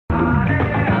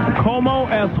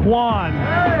Elias Juan.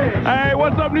 Hey,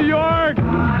 what's up, New York?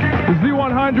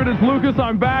 Z100, it's Lucas.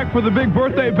 I'm back for the big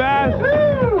birthday bash.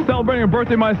 Celebrating a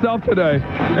birthday myself today.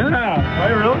 Yeah. Are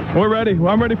you really? We're ready.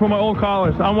 I'm ready for my old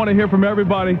callers. I want to hear from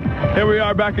everybody. Here we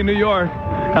are back in New York.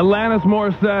 Alanis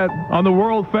Morissette on the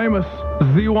world-famous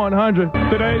Z100.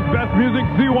 Today's best music,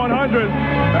 Z100.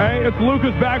 Hey, it's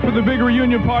Lucas back for the big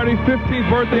reunion party, 15th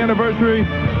birthday anniversary.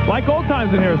 Like old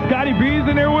times in here. Scotty B's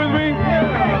in here with me.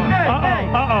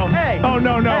 Oh,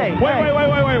 no.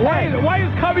 Wait. Why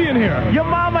is Cubby in here? Your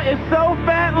mama is so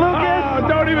fat, Lucas. Oh,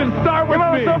 don't even start with Your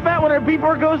mama's me. so fat when her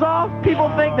beeper goes off, people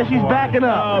think that she's backing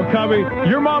up. Oh, Cubby,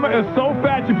 your mama is so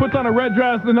fat she puts on a red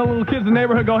dress and the little kids in the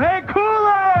neighborhood go, hey,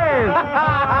 Kool-Aid!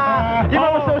 Your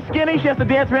mama's so skinny she has to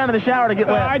dance around in the shower to get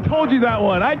wet. I told you that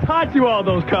one. I taught you all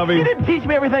those, Cubby. You didn't teach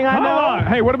me everything I know.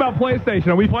 Hey, what about PlayStation?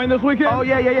 Are we playing this weekend? Oh,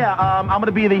 yeah. I'm going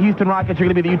to be the Houston Rockets. You're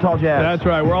going to be the Utah Jazz. That's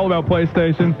right. We're all about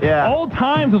PlayStation. Yeah. Old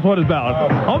times is what it's about.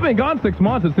 I've been gone 6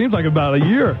 months. It seems like about a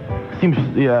year. Seems,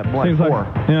 more like 4.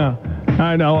 Yeah.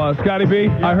 I know. Scotty B,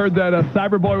 yeah. I heard that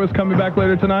Cyberboy was coming back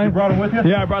later tonight. You brought him with you?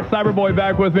 Yeah, I brought Cyberboy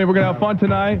back with me. We're going to have fun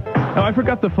tonight. Oh, I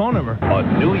forgot the phone number. A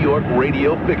New York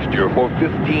radio fixture for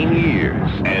 15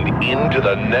 years and into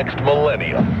the next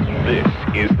millennium. This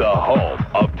is the home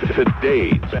of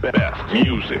today's best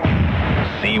music.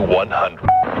 Z100.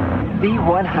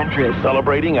 Z100.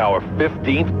 Celebrating our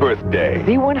 15th birthday.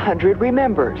 Z100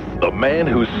 remembers. The man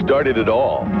who started it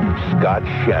all, Scott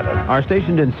Shannon. Our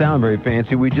station didn't sound very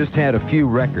fancy. We just had a few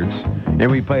records, and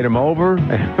we played them over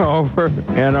and over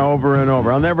and over and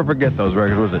over. I'll never forget those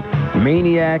records. Was it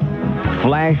Maniac,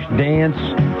 Flash Dance,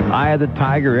 Eye of the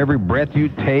Tiger, Every Breath You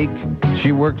Take,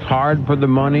 She Works Hard for the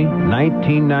Money,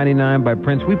 1999 by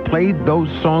Prince. We played those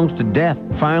songs to death.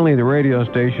 Finally, the radio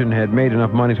station had made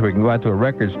enough money so we can go out to a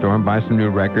record store and buy some new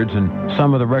records, and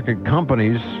some of the record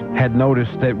companies had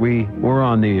noticed that we were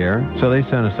on the air, so they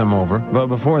sent us some over. But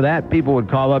before that, people would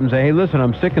call up and say, hey, listen,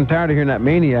 I'm sick and tired of hearing that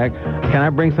Maniac. Can I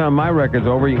bring some of my records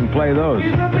over? You can play those.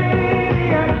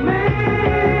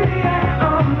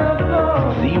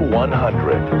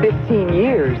 Z100. 15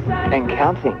 years and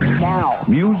counting. Now.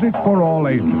 Music for all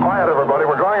ages. Quiet, everybody.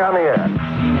 We're going on the air.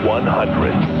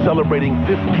 Z100. Celebrating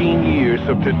 15 years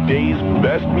of today's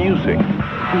best music.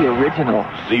 The original.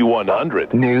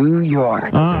 Z100. New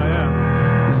York.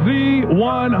 Yeah.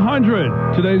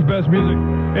 Z100. Today's best music.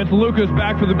 It's Lucas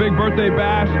back for the big birthday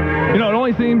bash. You know, it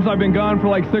only seems I've been gone for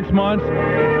like 6 months,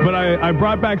 but I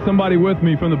brought back somebody with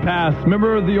me from the past.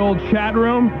 Remember the old chat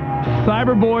room?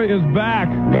 Cyberboy is back.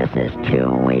 This is too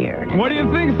weird. What do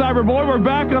you think, Cyberboy? We're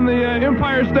back on the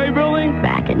Empire State Building?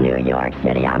 Back in New York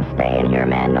City. I'm staying here,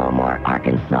 man. No more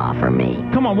Arkansas for me.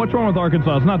 Come on, what's wrong with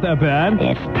Arkansas? It's not that bad.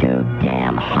 It's too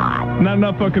damn hot. Not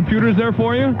enough computers there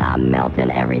for you? I'm melting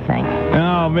everything.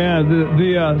 Oh, man.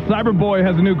 The Cyberboy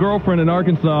has a new girlfriend in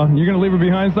Arkansas. You're going to leave her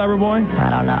behind, Cyberboy? I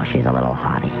don't know. She's a little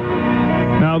hottie.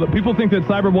 Now, people think that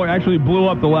Cyberboy actually blew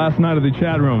up the last night of the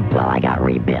chat room. Well, I got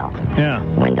rebuilt. Yeah.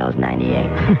 Windows 98.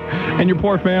 And your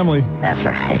poor family. That's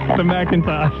right. The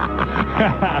Macintosh.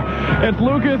 It's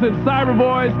Lucas, it's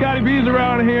Cyberboy, Scotty B's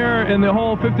around here, and the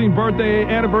whole 15th birthday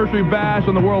anniversary bash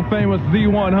on the world-famous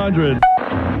Z100.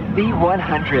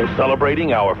 Z100.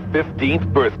 Celebrating our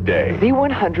 15th birthday.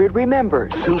 Z100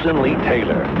 remembers. Susan Lee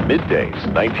Taylor. Middays,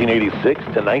 1986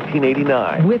 to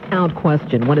 1989. Without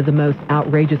question, one of the most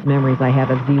outrageous memories I have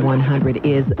of Z100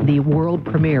 is the world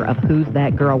premiere of Who's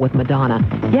That Girl with Madonna.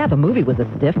 Yeah, the movie was a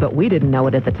stiff, but we didn't know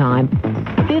it at the time.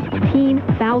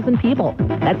 15,000 people.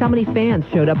 That's how many fans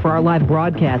showed up for our live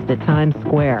broadcast at Times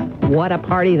Square. What a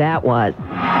party that was.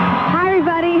 Hi,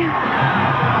 everybody.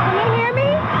 Can you hear me?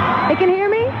 They can hear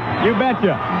me? You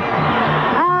betcha.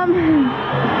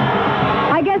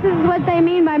 I guess this is what they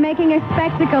mean by making a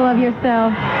spectacle of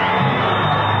yourself.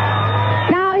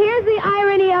 Now, here's the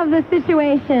irony of the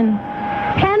situation.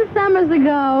 10 summers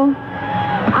ago,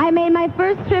 I made my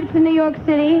first trip to New York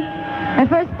City, my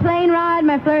first plane ride,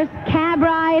 my first cab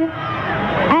ride,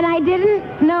 and I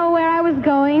didn't know where I was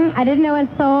going. I didn't know a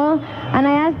soul, and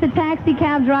I asked the taxi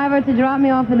cab driver to drop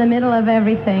me off in the middle of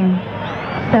everything.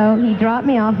 So he dropped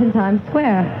me off in Times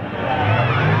Square.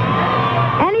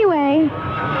 Anyway,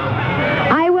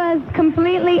 I was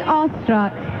completely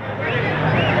awestruck.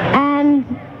 And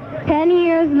 10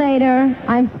 years later,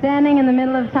 I'm standing in the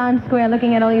middle of Times Square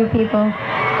looking at all you people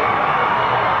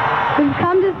who've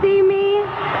come to see me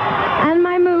and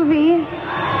my movie,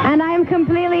 and I am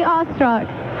completely awestruck.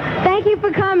 Thank you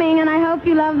for coming, and I hope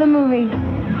you love the movie.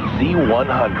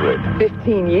 Z100.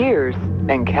 15 years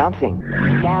and counting.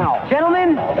 Now.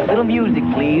 Gentlemen, a little music,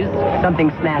 please. Something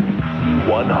snappy.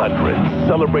 Z100,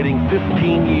 celebrating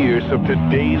 15 years of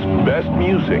today's best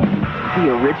music. The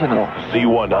original.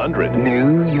 Z100.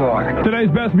 New York.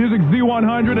 Today's best music,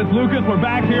 Z100. It's Lucas. We're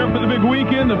back here for the big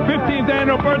weekend, the 15th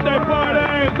annual birthday party.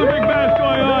 It's a big bash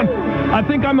going on. I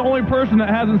think I'm the only person that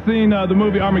hasn't seen the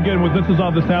movie Armageddon with This Is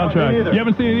on the soundtrack. You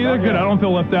haven't seen it either? Good. I don't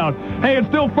feel left out. Hey, it's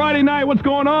still Friday night. What's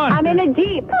going on? I'm in a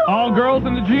Jeep. All girls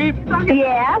in the Jeep?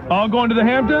 Yeah. All going to the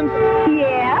Hamptons?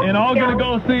 Yeah. And all going to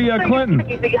go see Clinton?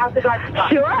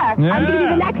 Sure. I'm going to be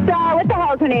the next, what the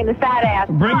hell's her name, the fat ass?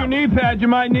 Bring your knee pads. You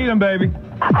might need them, baby.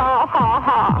 Ha, ha,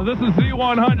 ha. This is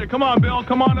Z100. Come on, Bill.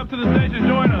 Come on up to the stage and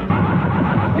join us.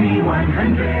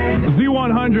 Z100.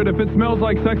 Z100. If it smells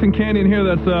like sex and candy in here,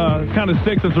 that's kind of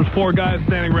sick since there's 4 guys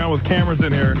standing around with cameras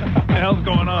in here. What the hell's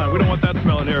going on? We don't want that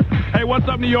smell in here. Hey, what's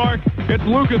up, New York? It's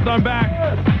Lucas. I'm back.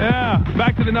 Yeah,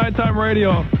 back to the nighttime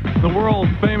radio. The world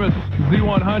famous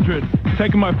Z100.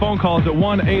 Taking my phone calls at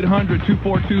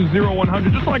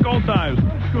 1-800-242-0100, just like old times.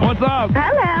 What's up?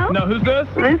 Hello. Now, who's this?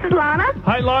 This is Lana.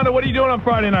 Hi, Lana. What are you doing on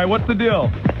Friday night? What's the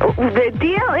deal? The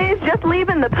deal is just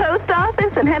leaving the post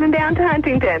office and heading down to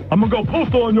Huntington. I'm going to go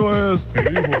postal on your ass.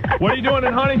 What are you doing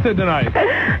in Huntington tonight?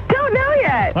 Don't know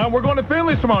yet. We're going to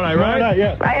Finley's tomorrow night, right?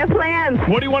 Yes. I have plans.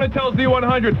 What do you want to tell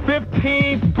Z100?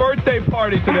 15th birthday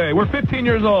party today. We're 15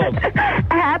 years old.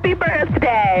 Happy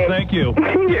birthday. Thank you.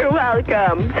 You're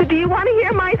welcome. So do you want to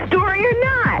hear my story or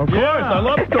not? Of course. I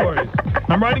love stories.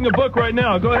 I'm writing a book right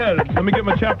now. Go ahead. Let me get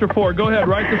my chapter 4. Go ahead.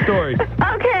 Write the story.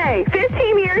 Okay.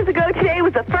 15 years ago today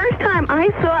was the first time I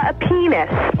saw a penis.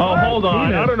 Oh, hold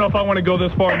on. I don't know if I want to go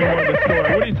this far anymore in the story.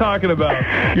 What are you talking about?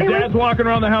 Your dad's walking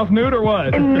around the house nude or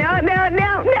what? No.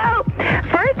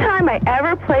 First time I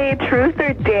ever played Truth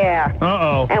or Dare.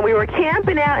 Uh-oh. And we were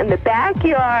camping out in the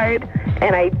backyard,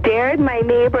 and I dared my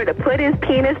neighbor to put his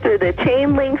penis through the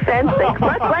chain link fence and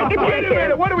cluck like a Wait a chicken.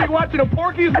 minute. What are we watching, a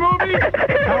Porky's movie?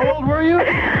 How old were you?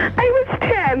 I was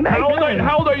 10.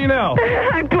 How old are you now?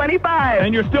 I'm 25.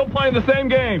 And you're still playing the same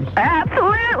games?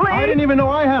 Absolutely. I didn't even know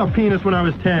I had a penis when I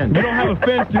was 10. You don't have a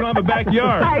fence. You don't have a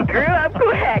backyard. I grew up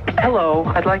quick. Hello,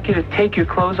 I'd like you to take your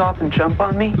clothes off and jump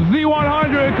on me.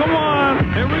 Z100, come on.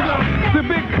 Here we go. The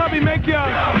big Cubby make ya.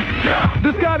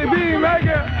 The Scotty B make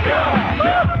ya.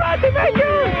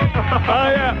 Oh,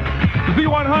 yeah.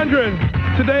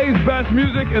 Z100. Today's best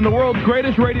music in the world's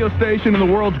greatest radio station in the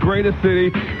world's greatest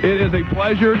city. It is a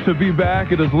pleasure to be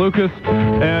back. It is Lucas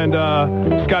and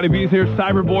Scotty B's here.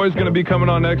 Cyberboy's going to be coming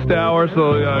on next hour.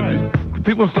 So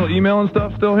people are still emailing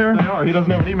stuff still here? They are. He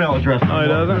doesn't have an email address. Oh, he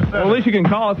doesn't? Well, at least you can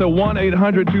call us at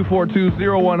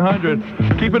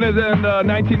 1-800-242-0100. Keeping it in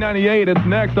 1998. It's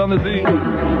next on the Z.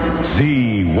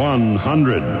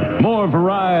 Z100. More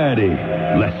variety,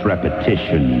 less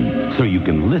repetition, so you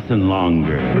can listen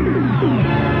longer.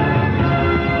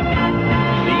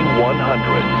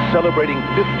 Z100, celebrating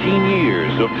 15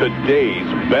 years of today's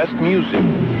best music.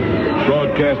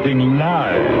 Broadcasting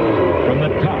live from the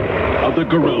top of the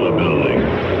Gorilla Building.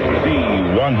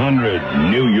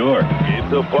 Z100, New York.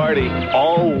 It's a party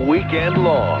all weekend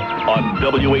long on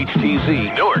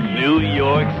WHTZ, Newark, New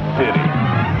York City.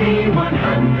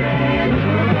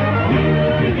 Z100,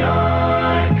 New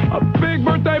York. A big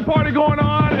birthday party going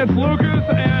on. It's Lucas,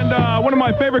 and one of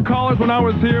my favorite callers when I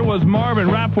was here was Marvin.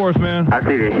 Rap for us, man. I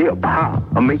say the hip hop,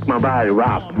 I make my body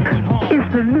rock.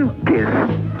 It's the Lucas,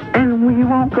 and we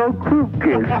won't go crooked.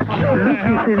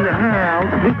 Lucas in the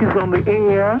house, Lucas on the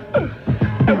air.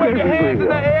 And wave your hands in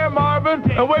the air, Marvin,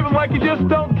 and wave them like you just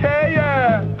don't care,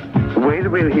 yeah. Wait a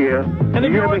minute here. And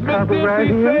if you're with Miss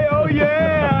Dixie, say, oh,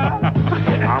 yeah.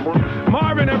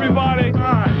 Marvin, everybody.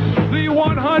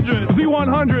 Z100.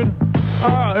 Z100.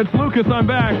 It's Lucas. I'm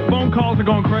back. Phone calls are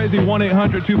going crazy.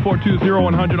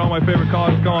 1-800-242-0100. All my favorite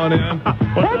callers calling in.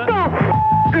 What the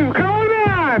f*** going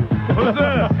on? Who's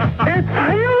this? It's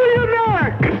Helium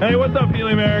Eric. Hey, what's up,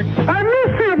 Helium Eric? I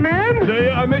miss you, man. Do you?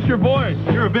 I miss your voice.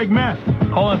 You're a big mess.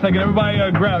 Hold on a second. Everybody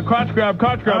grab. Crotch grab.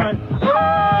 Crotch grab. Right.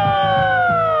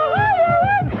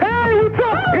 Hey, what's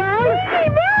up, guys?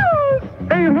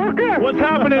 Hey, Lucas. What's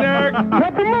happening, Eric?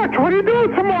 Nothing much. What are you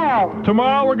doing tomorrow?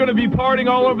 Tomorrow we're going to be partying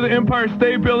all over the Empire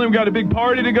State Building. We've got a big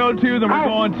party to go to. Then we're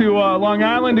going to Long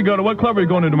Island to go to what club are you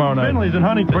going to tomorrow night? Finley's in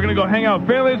Huntington. We're going to go hang out at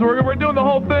Finley's. We're doing the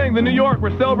whole thing. The New York.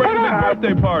 We're celebrating a big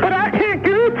birthday party. But I can't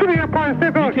get into the Empire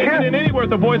State Building. You can't get in anywhere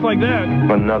with a voice like that.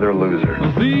 Another loser.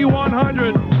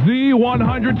 Z100.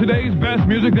 Z100. Today's best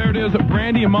music. There it is.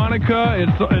 Brandy and Monica.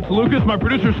 It's Lucas. My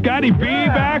producer Scotty B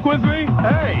back with me.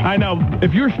 Hey. I know.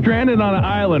 If you're stranded on an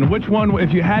Island, which one,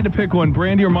 if you had to pick one,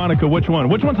 Brandy or Monica, which one?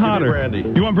 Which one's hotter? Brandy.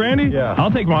 You want Brandy? Yeah.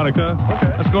 I'll take Monica.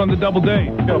 Okay. Let's go on the double date.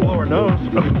 You gotta blow her nose.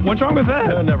 What's wrong with that?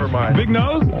 No, never mind. Big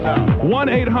nose? No.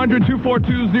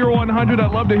 1-800-242-0100.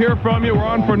 I'd love to hear from you. We're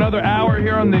on for another hour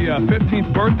here on the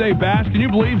 15th birthday bash. Can you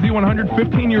believe Z100,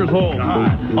 15 years old?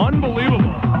 God.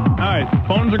 Unbelievable. All right,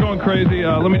 phones are going crazy.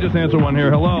 Let me just answer one here.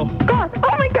 Hello. God,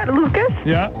 oh my God, Lucas.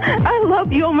 Yeah? I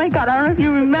love you. Oh my God, I don't know if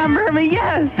you remember me.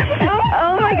 Yes.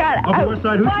 Oh my God.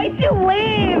 Why'd you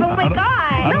leave? Oh my God.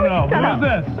 I don't know. Who is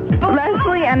this?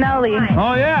 Leslie and Ellie.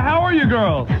 Oh, yeah. How are you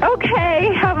girls?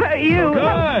 Okay. How about you?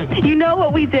 Good. You know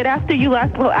what we did after you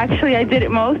left? Well, actually, I did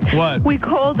it most. What? We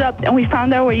called up and we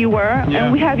found out where you were. Yeah.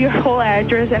 And we have your whole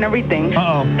address and everything.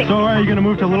 Uh-oh. So are you going to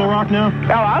move to Little Rock now?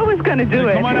 Oh, I was going to do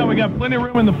it. Come on out. We got plenty of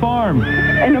room in the farm.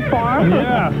 In a farm?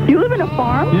 Yeah. You live in a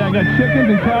farm? Yeah, I got chickens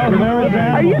and cows and everything.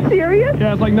 Are you serious?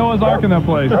 Yeah, it's like Noah's Ark in that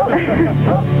place. As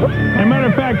a matter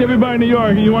of fact, everybody in New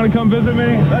York, you want to come visit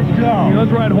me? Let's go. Yeah,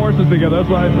 let's ride horses together. That's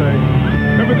what I say.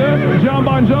 Remember this? John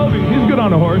Bon Jovi. He's good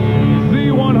on a horse.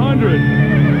 Z100.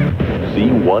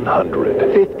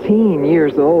 Z100. 15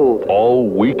 years old. All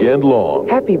weekend long.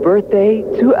 Happy birthday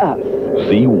to us.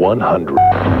 Z100.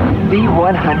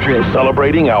 Z100.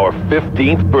 Celebrating our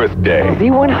 15th birthday.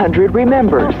 Z100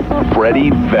 remembers. Freddy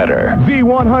Vedder.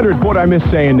 Z100. Boy, I miss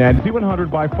saying that. Z100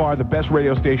 by far the best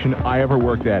radio station I ever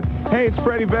worked at. Hey, it's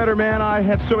Freddy Vedder, man. I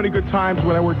had so many good times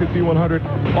when I worked at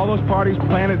Z100. All those parties,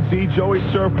 Planet Z, Joey's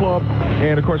Surf Club,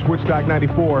 and of course Woodstock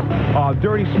 94.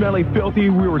 Dirty, smelly, filthy.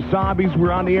 We were zombies. We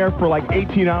were on the air for like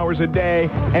 18 hours a day.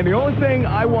 And the only thing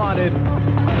I wanted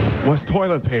was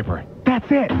toilet paper.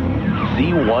 That's it.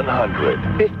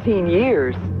 Z100. 15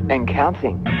 years and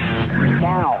counting.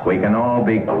 Now. We can all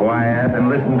be quiet and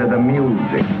listen to the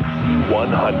music.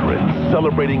 100.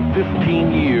 Celebrating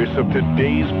 15 years of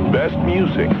today's best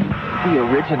music. The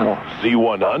original.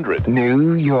 Z100.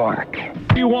 New York.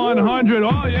 Z100.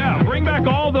 Oh, yeah. Bring back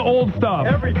all the old stuff.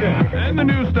 Everything. And the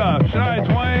new stuff. Shania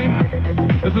Twain.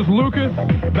 This is Lucas,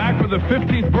 back for the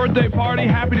 15th birthday party.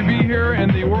 Happy to be here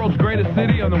in the world's greatest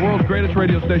city on the world's greatest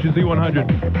radio station,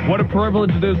 Z100. What a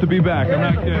privilege it is to be back. I'm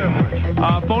not kidding.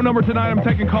 Phone number tonight, I'm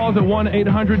taking calls at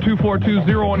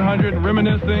 1-800-242-0100,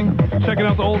 reminiscing, checking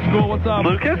out the old school. What's up?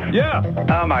 Lucas? Yeah.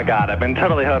 Oh, my God. I've been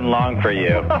totally holding long for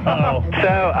you. Uh-oh. So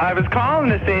I was calling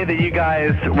to say that you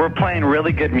guys were playing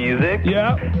really good music.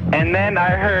 Yeah. And then I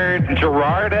heard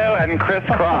Gerardo and Chris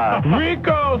Cross.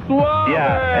 Rico Suave.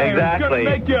 Yeah, exactly.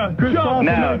 Make you jump.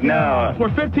 No.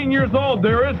 We're 15 years old.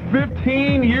 There is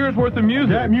 15 years worth of music.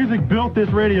 That music built this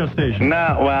radio station.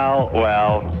 No, well.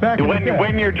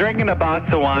 When you're drinking a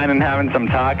box of wine and having some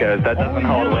tacos, that doesn't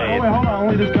hold weight. Oh, wait, hold on.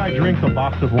 Only this guy drinks a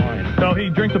box of wine. No, he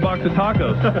drinks a box of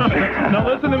tacos. Now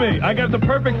listen to me. I got the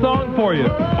perfect song for you.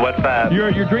 What's that?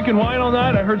 You're drinking wine all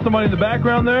night? I heard somebody in the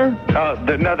background there. Oh,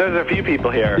 no, there's a few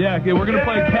people here. Yeah, okay, we're going to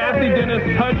play Kathy Dennis,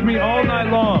 Touch Me all night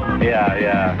long.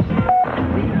 Yeah.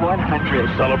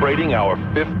 Z100. Celebrating our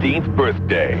 15th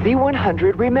birthday.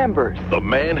 Z100 remembers. The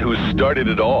man who started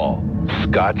it all,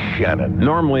 Scott Shannon.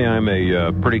 Normally, I'm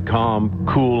a pretty calm,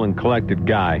 cool, and collected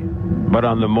guy. But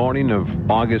on the morning of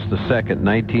August the 2nd,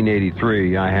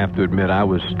 1983, I have to admit I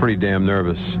was pretty damn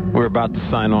nervous. We were about to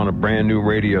sign on a brand new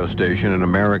radio station in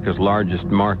America's largest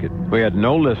market. We had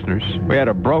no listeners. We had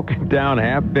a broken-down,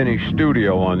 half-finished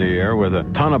studio on the air with a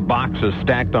ton of boxes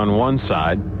stacked on one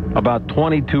side, about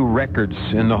 22 records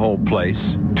in the whole place,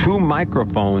 2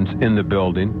 microphones in the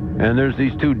building, and there's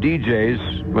these 2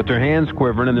 DJs with their hands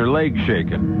quivering and their legs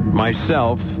shaking.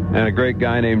 Myself and a great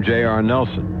guy named J.R.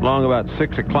 Nelson. Along about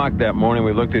 6 o'clock that morning,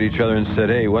 we looked at each other and said,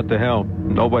 hey, what the hell?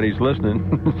 Nobody's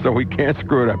listening, so we can't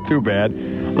screw it up too bad.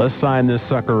 Let's sign this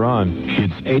sucker on.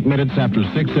 It's 8 minutes after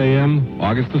 6 a.m.,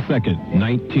 August the 2nd,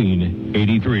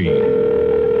 1983.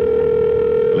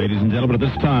 Ladies and gentlemen, at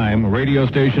this time, radio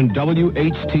station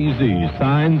WHTZ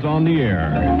signs on the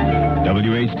air.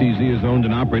 WHTZ is owned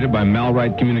and operated by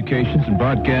Malwright Communications and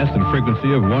broadcasts at a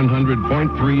frequency of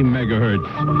 100.3 megahertz.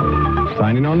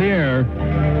 Signing on the air,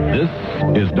 this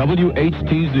is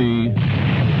WHTZ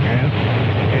FM.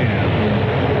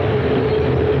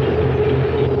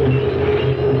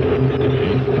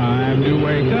 It's time to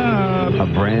wake up. A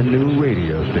brand new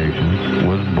radio station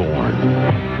was born.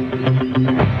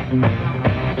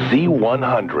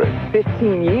 Z100.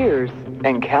 15 years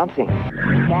and counting.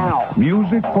 Now.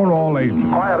 Music for all ages.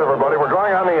 Quiet, everybody. We're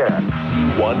going on the air.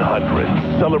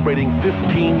 100. Celebrating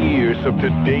 15 years of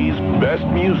today's best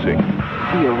music.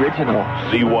 The original.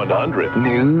 Z100.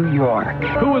 New York.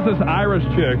 Who was this Irish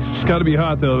chick? She's got to be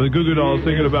hot, though. The Goo Goo Dolls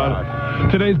thinking about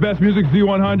it. Today's best music,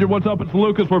 Z100. What's up? It's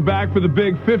Lucas. We're back for the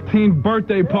big 15th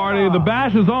birthday party. The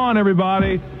bash is on,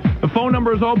 everybody. The phone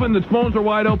number is open. The phones are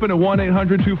wide open at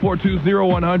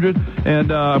 1-800-242-0100.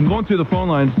 And I'm going through the phone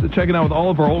lines, checking out with all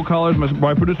of our old callers.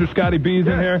 My producer, Scotty B's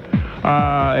in here.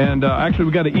 Actually,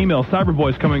 we got an email.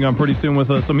 Cyberboy's coming on pretty soon with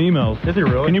some emails. Is he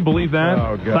really? Can you believe that?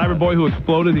 Oh, God. Cyberboy who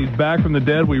exploded. He's back from the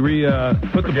dead. We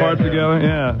put the parts together.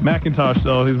 Yeah, Macintosh,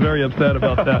 though. He's very upset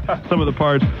about that. Some of the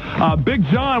parts. Big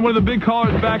John, one of the big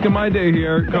callers back in my day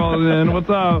here, calling in.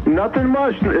 What's up? Nothing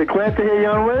much. Glad to hear you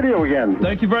on radio again.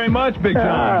 Thank you very much, Big John.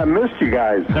 I missed you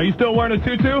guys. Are you still wearing a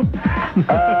tutu?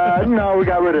 No, we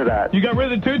got rid of that. You got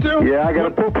rid of the tutu? Yeah, I got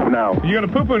a poo-poo now. You got a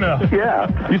poo-poo now?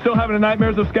 Yeah. You still having the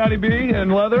nightmares of Scotty B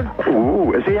and leather?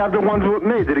 Ooh, is he have the ones with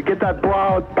me? Did he get that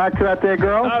bra back to that there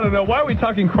girl? I don't know. Why are we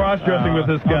talking cross-dressing with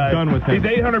this guy? I'm done with him. He's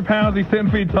 800 pounds. He's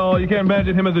 10 feet tall. You can't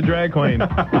imagine him as a drag queen.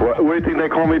 What do you think they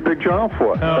call me Big John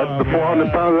for? That's the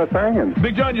 400 pounds that's hanging.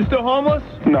 Big John, you still homeless?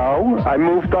 No, I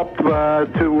moved up to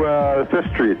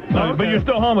 5th Street. Okay. But you're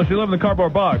still homeless. You live in the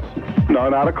cardboard box. No,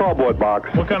 not a cardboard box.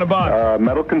 What kind of box?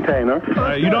 Metal container.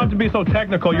 You don't have to be so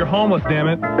technical. You're homeless, damn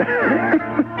it.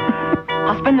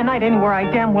 I'll spend the night anywhere I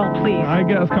damn well please. I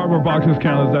guess cardboard boxes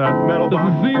count as that. This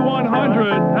is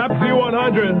Z100. Happy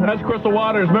Z100. That's Crystal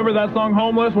Waters. Remember that song,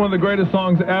 Homeless? One of the greatest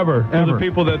songs ever. For the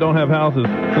people that don't have houses.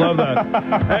 Love that.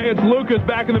 Hey, it's Lucas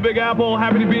back in the Big Apple.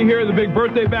 Happy to be here. The big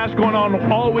birthday bash going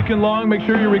on all weekend long. Make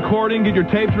sure you're recording. Get your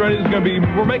tapes ready.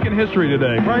 We're making history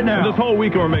today. Right now. This whole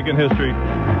weekend we're making history.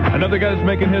 Another guy that's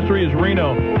making history is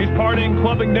Reno. He's partying,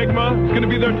 Club Enigma. He's going to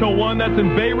be there till 1. That's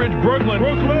in Bay Ridge, Brooklyn.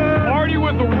 Party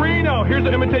with Reno. Here's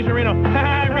the imitation Reno. Ha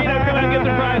ha, Reno, come on and get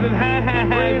the prizes. Ha ha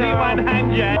ha,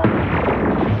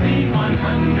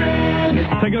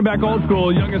 Z100. Taking it back old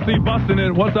school, Young and C busting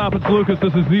it. What's up? It's Lucas.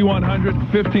 This is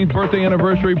Z100, 15th birthday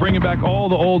anniversary, bringing back all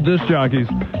the old disc jockeys.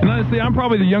 And honestly, I'm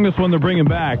probably the youngest one they're bringing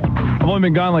back. I've only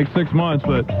been gone like 6 months,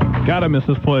 but God, I miss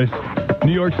this place.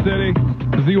 New York City,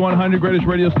 Z100, greatest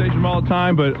radio station of all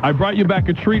time. But I brought you back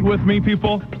a treat with me,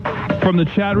 people, from the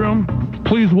chat room.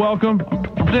 Please welcome, I'm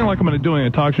pretending like I'm going to doing a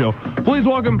talk show. Please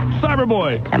welcome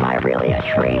Cyberboy. Am I really a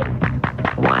treat?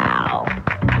 Wow.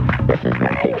 This is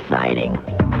very exciting.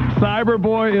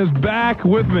 Cyberboy is back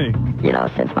with me. You know,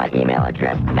 since my email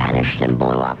address vanished and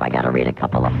blew up, I got to read a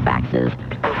couple of faxes.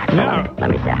 So let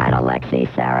me say hi to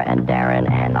Lexi, Sarah, and Darren,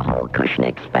 and the whole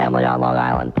Kushnick's family on Long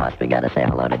Island. Plus, we got to say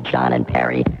hello to John and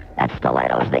Perry. That's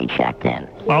Stilettos. They checked in.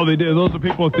 Oh, they did. Those are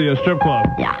people at the strip club.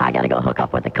 Yeah, I got to go hook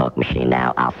up with the Coke machine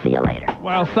now. I'll see you later.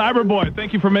 Wow, Cyberboy,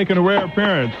 thank you for making a rare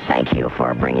appearance. Thank you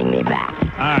for bringing me back. All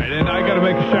right, and I got to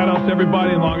make a shout-out to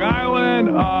everybody in Long Island,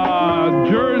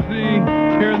 Jersey,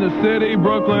 here in the city,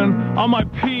 Brooklyn, all my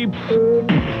peeps.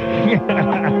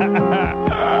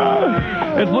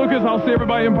 It's Lucas. I'll see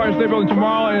everybody in Empire State Building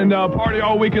tomorrow and party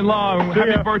all weekend long.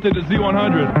 Happy birthday to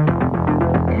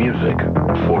Z100. Music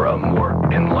for a more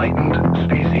enlightened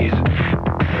species.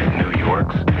 New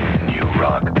York's new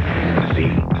rock.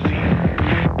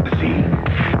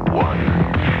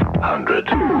 Z100.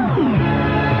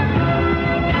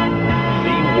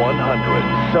 Z100,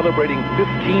 celebrating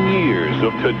 15 years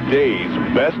of today's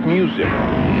best music.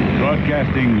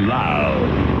 Broadcasting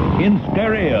loud, in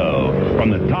stereo, from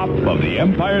the top of the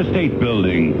Empire State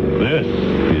Building. This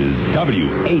is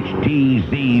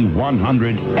WHTZ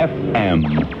 100 FM,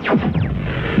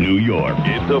 New York.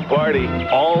 It's a party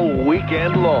all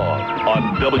weekend long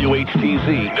on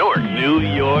WHTZ, Newark, New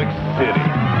York City.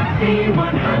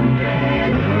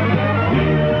 Z100,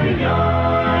 New York.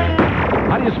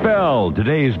 How do you spell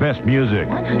today's best music?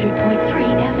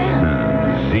 100.3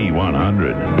 FM.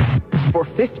 Z100. For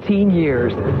 15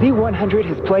 years, Z100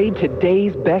 has played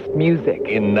today's best music.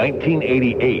 In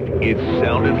 1988, it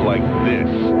sounded like this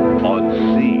on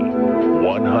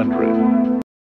Z100.